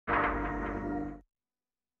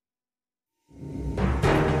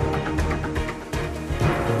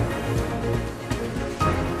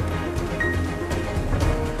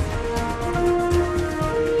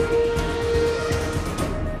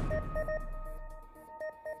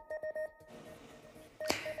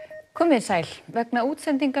Komið sæl. Vegna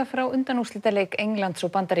útsendinga frá undanúrslitaleik Englands og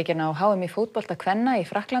Bandaríkjanna á HM í fótbolta kvenna í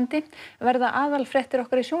Frakklandi verða aðalfréttir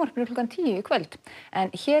okkar í sjónvarpinu klukkan 10 í kvöld. En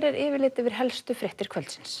hér yfirlit yfir helstu fréttir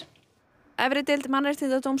kvöldsins. Efri deild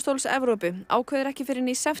Mannréttindadómstóls Evrópu ákveður ekki fyrr en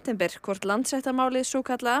í september hvort Landsréttarmálið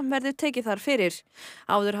svokallaða verður tekið þar fyrir.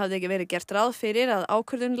 Áður hafði ekki verið gert ráð fyrir að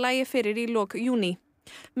ákvörðun lægi fyrir í lok júní.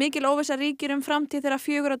 Mikil óvissa ríkir framtíð þeirra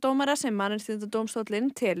 4 dómara sem Mannréttindadómstóllinn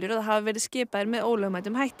telur að hafa verið skipaðir með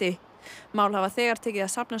ólögmætum hætti. Mál hafa þegar tekið að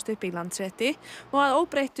safnast upp í Landsrétti og að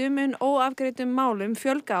óbreyttu mun óafgreiddum málum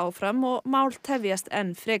fjölga áfram og mál tefjast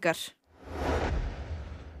enn frekar.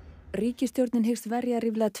 Ríkisstjórnin hyggst verja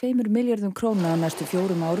ríflega 2 milljörðum króna á næstu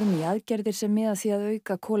 4 árum í aðgerðir sem miða því að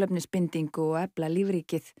auka kolefnisbindingu og efla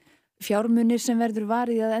lífríkið. Fjármunir sem verður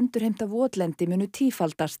varið að endurheimta votlendi munu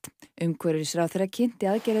tífaldast. Umhverfisráðherra kynnti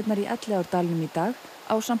aðgerðirnar í Elliðaárdalnum í dag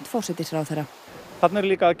ásamt forsætisráðherra. Þarna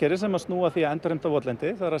eru líka aðgerðir sem að snúa því að endurheimta votlendi,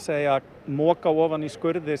 það er að segja moka ofan í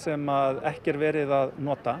skurði sem að ekki verið að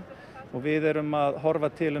nota. Og við erum að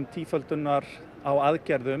horfa til tíföldunar á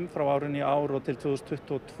aðgerðum frá árinu í ár og til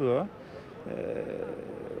 2022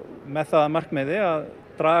 með það að markmiði að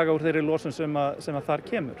draga úr þeirri losun sem að þar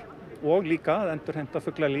kemur og líka að endurheimta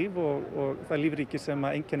fuglalíf og það lífríki sem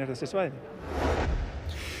að einkennir þessi svæði.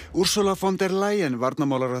 Ursula von der Leyen,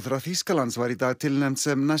 varnarmálaráðherra Þýskalands, var í dag tilnefnd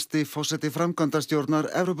sem næsti forseti framkvæmdastjórnar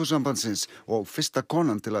Evrópusambandsins og fyrsta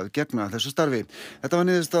konan til að gegna þessu starfi. Þetta var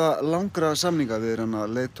niðurstaða langra samningaviðræðna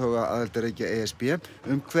leiðtoga aðildarríkja ESB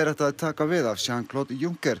hver ætti að taka við af Jean-Claude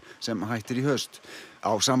Juncker sem hættir í haust.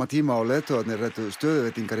 Á sama tíma á leiðtogarnir ræddu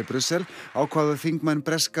stöðuveitingar í Brussel ákváðu þingmenn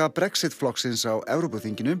breska Brexit-flokksins á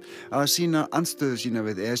Evrópuþinginu að sýna andstöðu sína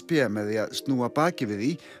við ESB með því að snúa baki við því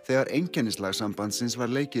þegar einkennislag sambandsins var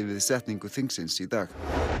leikið við setningu þingsins í dag.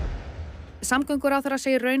 Samgönguráðherra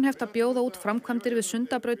segir raunhæft að bjóða út framkvæmdir við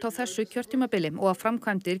Sundabraut á þessu kjörtímabili og að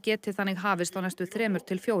framkvæmdir geti þannig hafist á næstu 3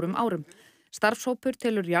 til 4 árum. Starfshópur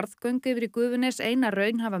telur jarðgöng yfir í Gufunes eina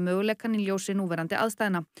raunhæfa möguleikann í ljósi núverandi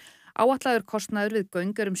aðstæðna. Áætlaður kostnaður við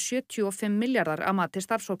göng 75 milljarðar að mati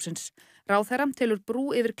starfshópsins. Ráðherra telur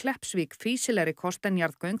brú yfir Kleppsvík fýsilegri kost en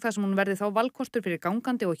jarðgöng þar sem hún verði þá valkostur fyrir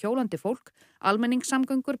gangandi og hjólandi fólk,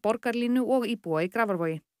 almenningssamgöngur, borgarlínu og íbúa í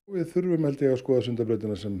Grafarvogi. Við þurfum held ég að skoða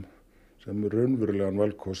Sundabrautina sem raunverulegan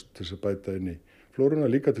valkost til að bæta inn í flóruna,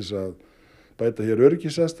 líka til að bæta hér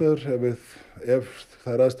öryggisaðstæður ef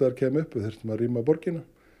þær aðstæður kemur upp og þurftum að rýma borgina,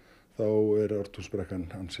 þá Ártúnsbrekkan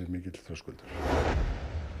ansi mikill þröskuldur.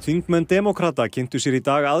 Þingmenn demókrata kynntu sér í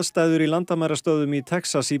dag aðstæður í landamærastöðvum í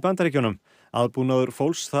Texas í Bandaríkjunum. Aðbúnaður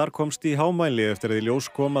fólks þar komst í hámæli eftir að í ljós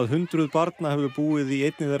kom að 100 barna hefðu búið í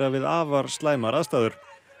einni þeirra við afar slæmar aðstæður.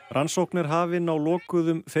 Rannsóknir hafin á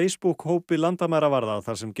lokuðum Facebook-hópi landamæravarða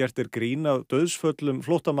þar sem gert grín af dauðsföllum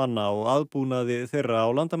flóttamanna og aðbúnaði þeirra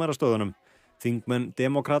á landamærastöðunum. Þingmenn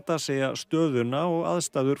demókrata segja stöðuna og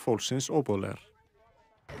aðstæður fólksins óboðlegar.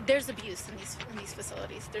 There's abuse in these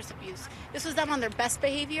facilities. There's abuse. This was done on their best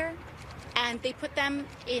behavior, and they put them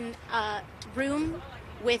in a room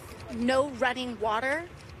with no running water,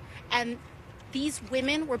 and these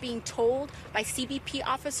women were being told by CBP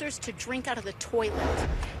officers to drink out of the toilet.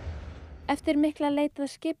 Eftir mikla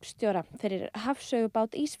leitað skipstjóra fyrir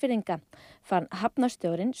hafsögubát Ísfirðinga fann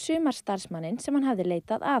hafnarstjórinn sumarstarfsmanninn sem hann hafði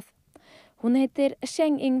leitað að. Hún heitir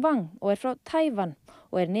Sheng Ying Wang og frá Tævan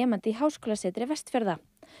og nemandi í Háskólasetri Vestfjarða.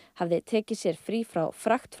 Hafði tekið sér frí frá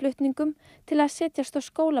fraktflutningum til að setjast á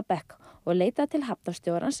skólabekk og leita til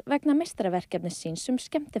hafnarstjórans vegna meistaraverkefnis síns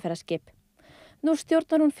skemmtiferðaskip. Nú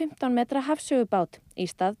stjórnar hún 15 metra hafsögubát í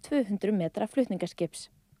stað 200 metra flutningaskips.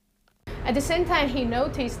 At the same time, he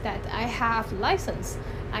noticed that I have license,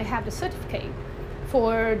 I have the certificate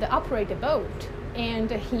for the operate the boat, and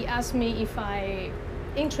he asked me if I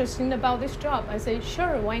interested about this job. I said,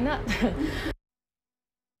 sure, why not?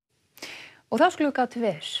 Og þá skulum við gá til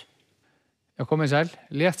veðurs. Já, komið sæl.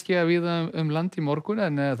 Léttskýjað víða land í morgun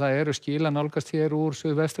en það eru skil að nálgast hér úr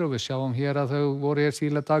suðvestri og við sjáum hér að þau voru hér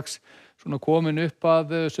síðla dags komin upp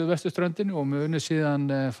að suðvesturströndinu og munu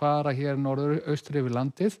síðan fara hér norður-austur yfir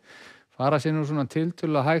landið. Fara sér nú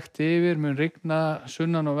tiltölulega hægt yfir, mun rigna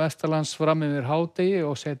sunnan og vestanlands fram yfir hádegi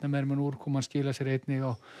og seinna meir mun úrkoman skila sér einnig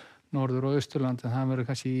á norður- og austurland en það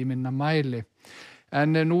verður kannski í minna mæli.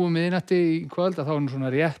 En nú miðnætti í kvöld að þá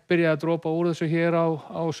er rétt byrjað að dropa úr þessu hér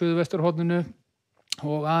á suðvesturhorninu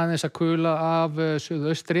og aðeins að kula af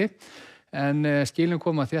suðaustri en skilin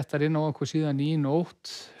koma þéttar inn á okkur síðan í nótt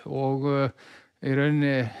og í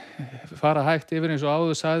rauninni fara hægt yfir eins og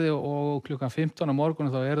áður sagði og klukkan 15 á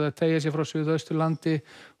morgun þá það tegja sér frá suðausturlandi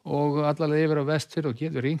og allavega yfir á Vestfirði og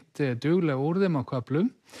getur rignt duglega úr þeim á köflum.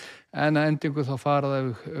 En að endingu þá fara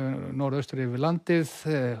þau norðaustur yfir landið,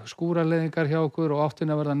 skúraleiðingar hjá okkur og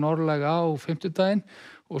áttin að verða norðlæg á fimmtudaginn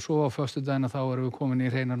og svo á föstudaginn þá erum við komin í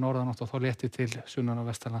hreina norðanátt og þá léttir til sunnan og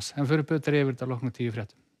vestanlands. En fyrir betur yfir þetta loknu 10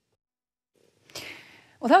 fréttum.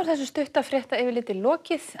 Og þá þessu stutta frétta yfirliti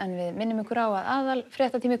lokið en við minnum ykkur á að aðal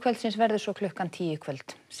fréttatími kvöldsins verður svo klukkan 10 í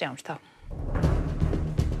kvöld. Sjáumst þá.